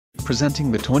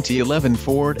Presenting the 2011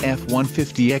 Ford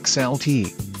F-150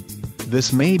 XLT.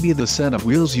 This may be the set of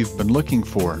wheels you've been looking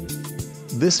for.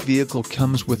 This vehicle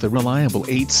comes with a reliable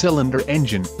 8-cylinder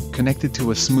engine, connected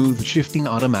to a smooth shifting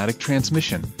automatic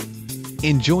transmission.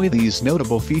 Enjoy these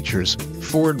notable features: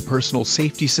 Ford Personal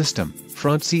Safety System,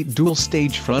 front seat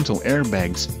dual-stage frontal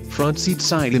airbags, front seat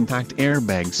side impact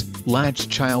airbags, latch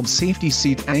child safety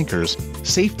seat anchors,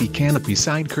 safety canopy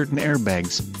side curtain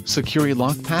airbags, Security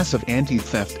Lock passive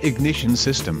anti-theft ignition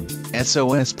system,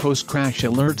 SOS post-crash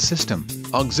alert system,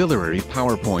 auxiliary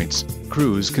power points,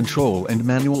 cruise control and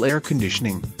manual air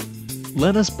conditioning.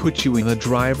 Let us put you in the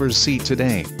driver's seat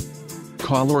today.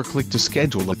 Call or click to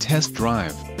schedule a test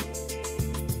drive.